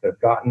big it could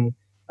have gotten,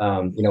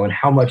 and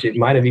how much it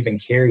might have even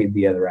carried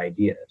the other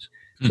ideas.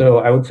 So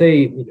I would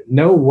say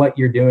know what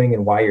you're doing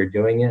and why you're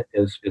doing it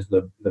is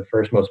the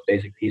first most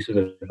basic piece of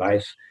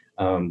advice.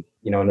 And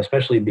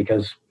especially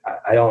because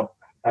I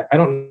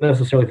don't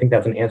necessarily think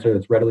that's an answer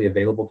that's readily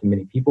available to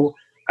many people.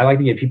 I like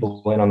to get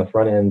people in on the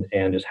front end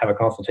and just have a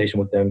consultation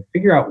with them,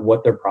 figure out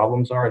what their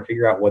problems are and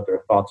figure out what their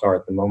thoughts are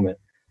at the moment,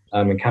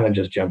 and kind of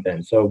just jump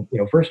in. So,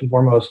 first and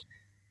foremost,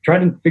 try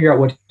to figure out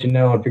what you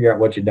know and figure out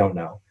what you don't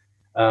know.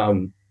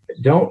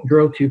 Don't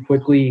grow too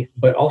quickly,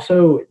 but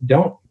also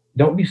don't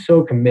be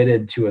so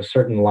committed to a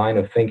certain line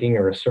of thinking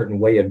or a certain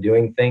way of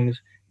doing things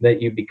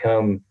that you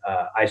become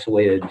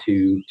isolated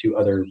to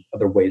other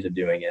ways of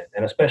doing it.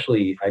 And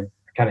especially, I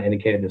kind of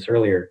indicated this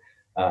earlier,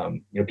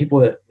 people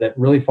that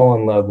really fall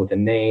in love with a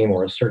name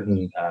or a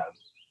certain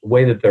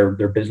way that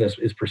their business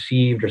is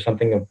perceived or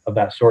something of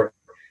that sort,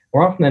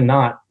 more often than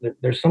not,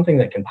 there's something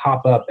that can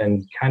pop up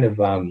and kind of,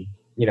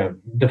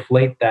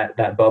 deflate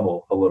that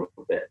bubble a little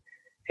bit.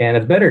 And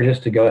it's better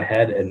just to go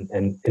ahead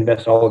and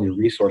invest all of your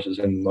resources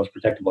in the most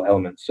protectable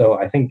elements. So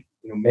I think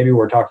maybe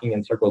we're talking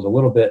in circles a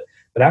little bit,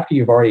 but after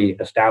you've already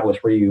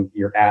established where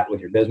you're at with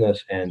your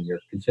business and you're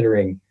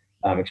considering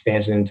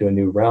expansion into a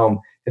new realm,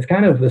 it's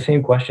kind of the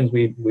same questions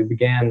we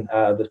began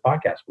this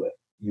podcast with.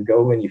 You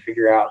go and you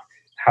figure out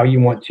how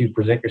you want to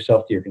present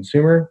yourself to your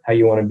consumer, how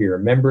you want to be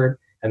remembered,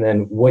 and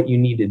then what you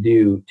need to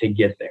do to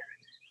get there.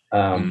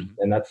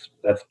 And that's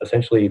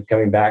essentially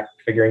coming back,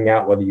 figuring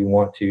out whether you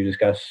want to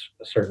discuss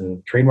a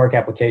certain trademark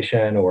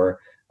application or,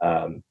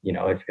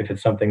 if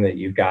it's something that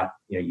you've got,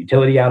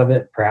 utility out of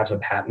it, perhaps a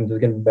patent is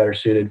going to be better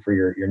suited for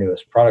your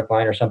newest product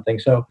line or something.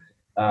 So,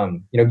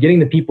 getting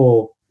the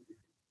people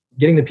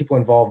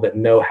involved that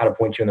know how to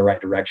point you in the right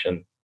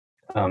direction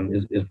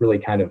is really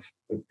kind of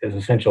is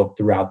essential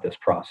throughout this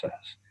process.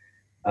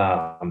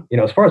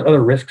 As far as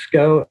other risks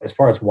go, as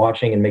far as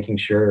watching and making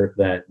sure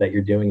that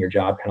you're doing your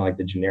job, kind of like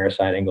the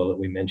genericide angle that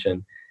we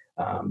mentioned,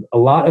 a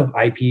lot of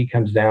IP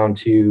comes down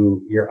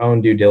to your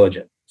own due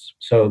diligence.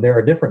 So there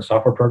are different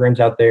software programs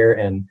out there,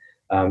 and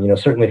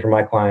certainly for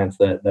my clients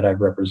that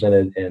I've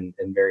represented in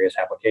various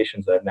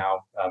applications that have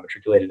now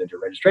matriculated into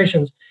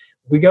registrations,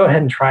 we go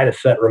ahead and try to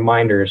set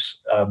reminders.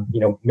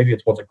 Maybe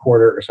it's once a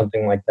quarter or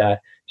something like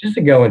that, just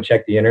to go and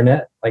check the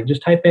internet. Like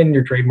just type in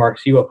your trademark,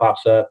 see what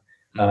pops up.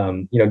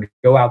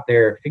 Go out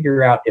there,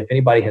 figure out if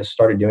anybody has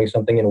started doing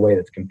something in a way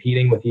that's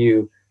competing with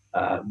you.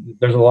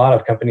 There's a lot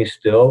of companies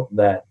still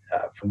that,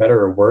 for better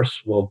or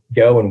worse, will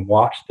go and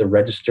watch the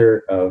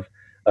register of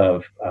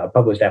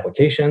published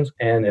applications.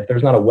 And if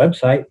there's not a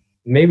website,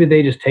 maybe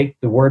they just take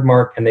the word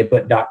mark and they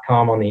put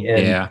 .com on the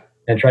end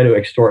and try to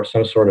extort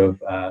some sort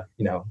of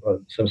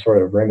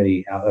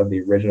remedy out of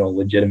the original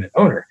legitimate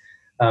owner.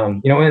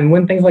 And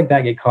when things like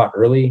that get caught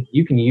early,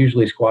 you can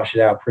usually squash it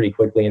out pretty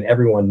quickly, and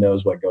everyone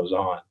knows what goes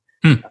on.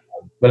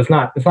 But it's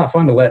not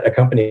fun to let a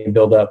company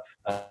build up,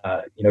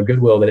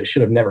 goodwill that it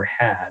should have never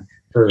had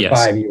for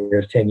 5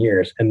 years, 10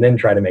 years, and then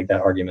try to make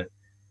that argument.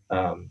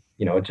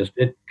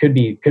 It could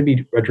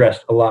be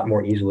addressed a lot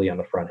more easily on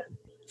the front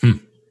end.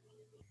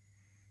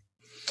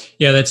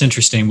 Yeah, that's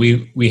interesting.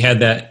 We had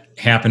that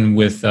happen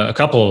with a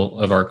couple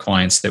of our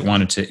clients that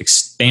wanted to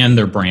expand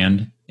their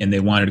brand, and they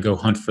wanted to go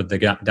hunt for the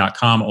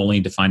 .com,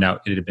 only to find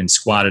out it had been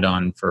squatted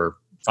on for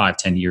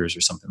 5-10 years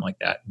or something like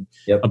that.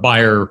 Yep. A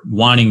buyer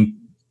wanting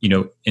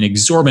an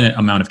exorbitant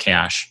amount of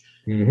cash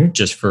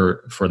just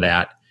for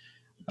that.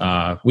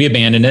 We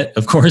abandoned it,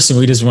 of course, and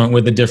we just went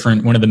with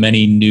one of the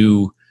many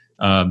new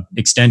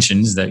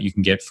extensions that you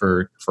can get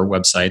for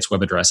websites,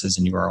 web addresses,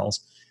 and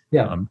URLs.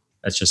 Yeah,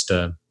 that's just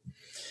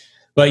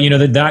but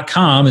the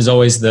 .com is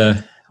always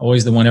the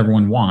one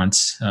everyone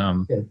wants.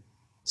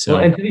 So,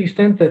 and to the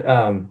extent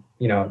that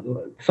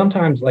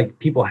sometimes like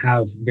people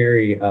have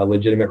very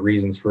legitimate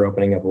reasons for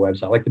opening up a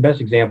website. Like the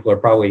best example are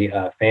probably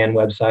fan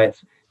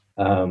websites.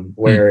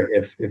 Where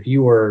if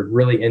you were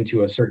really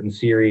into a certain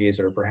series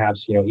or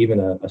perhaps, even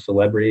a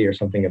celebrity or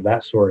something of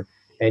that sort,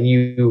 and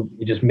you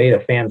just made a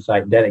fan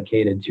site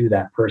dedicated to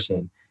that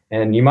person,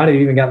 and you might have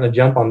even gotten a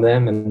jump on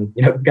them and,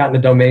 gotten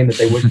a domain that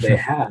they wish they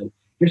had,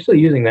 you're still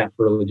using that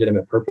for a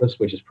legitimate purpose,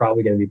 which is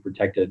probably going to be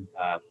protected,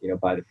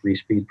 by the free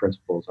speech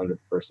principles under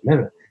the First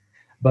Amendment.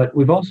 But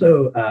we've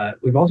also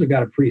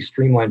got a pretty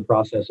streamlined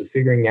process of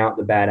figuring out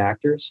the bad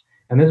actors.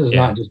 And this is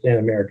not just in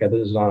America,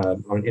 this is on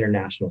an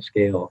international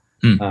scale.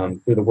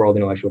 Through the World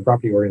Intellectual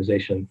Property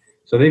Organization.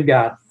 So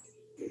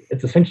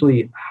it's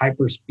essentially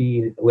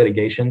hyper-speed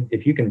litigation.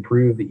 If you can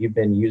prove that you've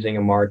been using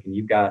a mark and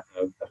you've got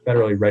a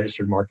federally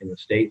registered mark in the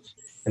States,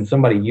 and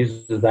somebody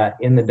uses that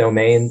in the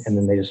domain and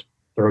then they just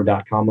throw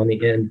 .com on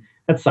the end,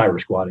 that's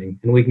cyber squatting.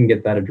 And we can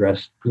get that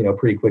addressed,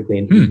 pretty quickly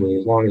and easily,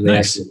 as long as they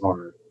actually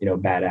are,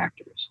 bad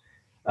actors.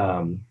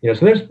 So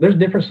there's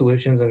different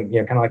solutions, and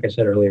kind of like I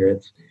said earlier,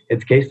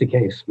 it's case to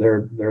case.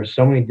 There are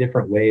so many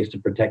different ways to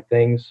protect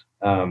things.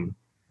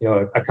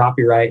 A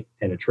copyright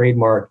and a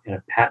trademark and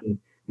a patent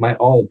might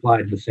all apply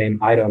to the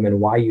same item, and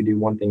why you do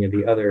one thing or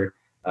the other,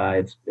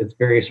 it's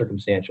very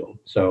circumstantial.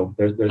 So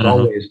there's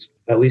always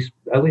at least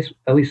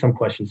some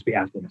questions to be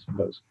asked, I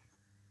suppose.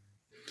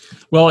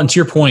 Well, and to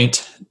your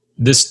point,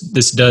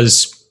 this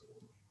does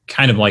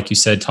kind of, like you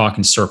said, talk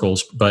in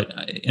circles, but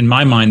in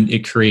my mind,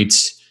 it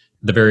creates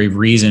the very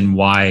reason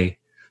why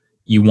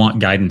you want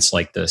guidance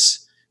like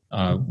this.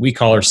 We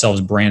call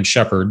ourselves brand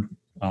shepherd,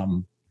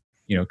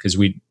 because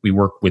we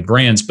work with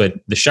brands, but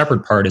the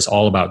shepherd part is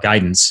all about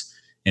guidance,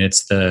 and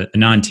it's the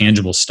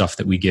non-tangible stuff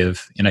that we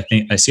give. And I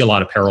think I see a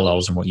lot of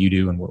parallels in what you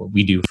do and what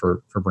we do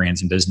for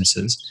brands and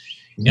businesses.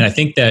 Mm-hmm. And I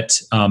think that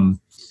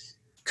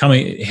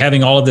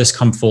having all of this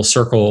come full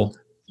circle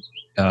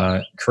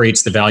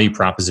creates the value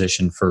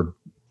proposition for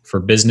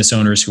business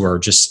owners who are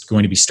just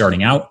going to be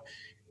starting out,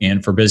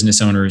 and for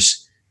business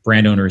owners,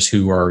 brand owners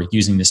who are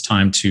using this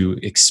time to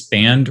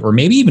expand or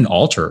maybe even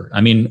alter. I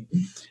mean,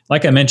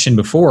 like I mentioned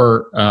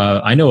before,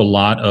 I know a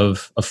lot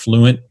of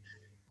affluent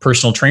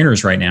personal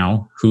trainers right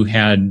now who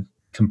had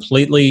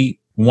completely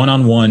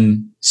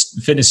one-on-one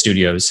fitness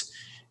studios,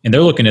 and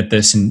they're looking at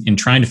this and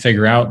trying to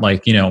figure out,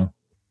 in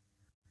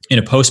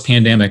a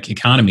post-pandemic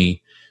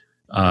economy,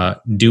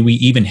 do we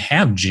even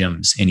have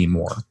gyms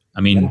anymore?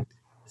 I mean,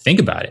 think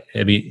about it.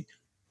 I mean,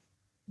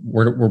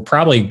 we're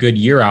probably a good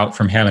year out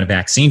from having a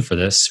vaccine for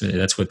this.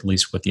 That's at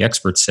least what the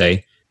experts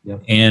say. Yeah.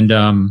 And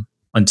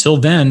until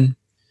then,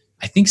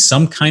 I think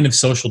some kind of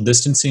social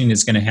distancing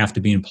is going to have to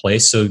be in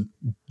place. So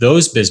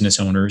those business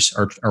owners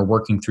are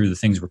working through the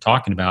things we're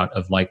talking about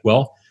of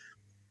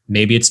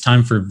maybe it's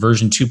time for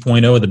version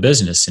 2.0 of the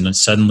business, and then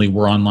suddenly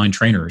we're online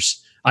trainers.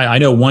 I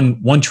know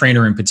one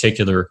trainer in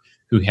particular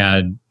who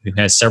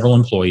has several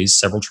employees,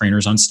 several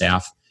trainers on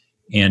staff.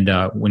 And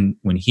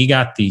when he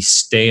got the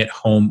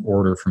stay-at-home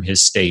order from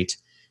his state,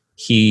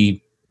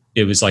 it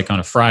was like on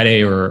a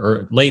Friday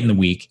or late in the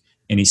week,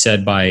 and he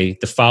said by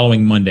the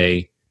following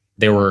Monday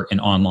they were an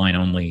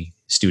online-only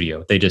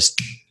studio. They just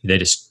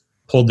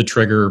pulled the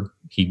trigger.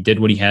 He did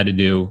what he had to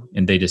do,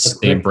 and they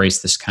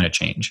embraced this kind of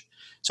change.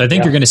 So I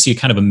think you're going to see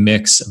kind of a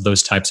mix of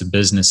those types of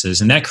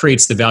businesses, and that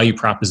creates the value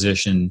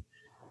proposition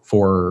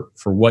for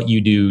what you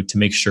do to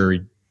make sure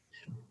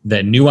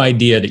that new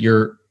idea that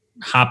you're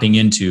hopping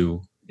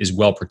into is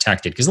well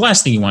protected. Because the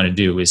last thing you want to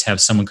do is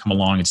have someone come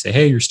along and say,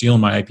 hey, you're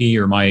stealing my IP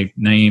or my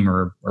name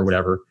or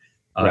whatever,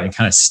 and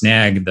kind of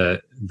snag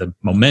the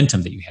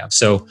momentum that you have.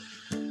 So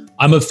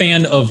I'm a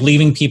fan of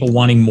leaving people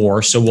wanting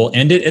more. So we'll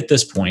end it at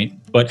this point.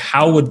 But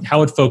how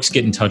would folks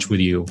get in touch with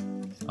you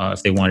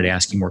if they wanted to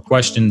ask you more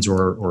questions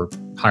or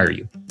hire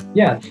you?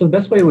 Yeah, so the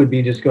best way would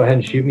be just go ahead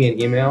and shoot me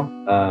an email.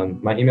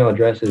 My email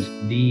address is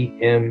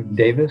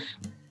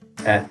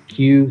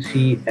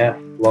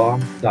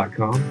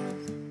dmdavis@qcflaw.com.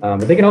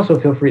 But they can also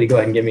feel free to go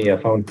ahead and give me a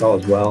phone call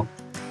as well.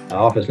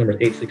 Office number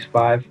is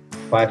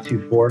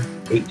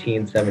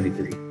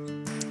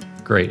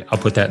 865-524-1873. Great. I'll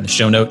put that in the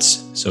show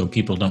notes so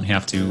people don't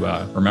have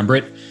to remember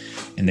it,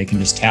 and they can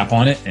just tap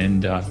on it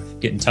and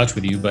get in touch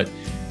with you. But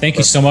thank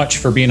you so much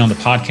for being on the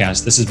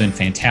podcast. This has been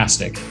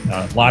fantastic.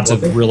 Lots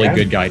of really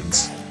good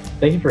guidance.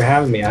 Thank you for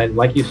having me.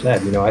 Like you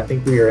said, I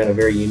think we are in a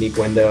very unique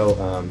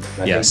window.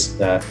 Yes.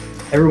 Think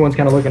everyone's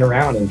kind of looking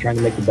around and trying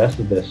to make the best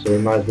of this, so we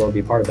might as well be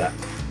a part of that.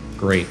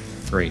 Great.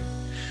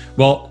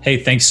 Well, hey,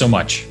 thanks so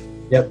much.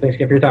 Yep. Thanks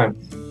again for your time.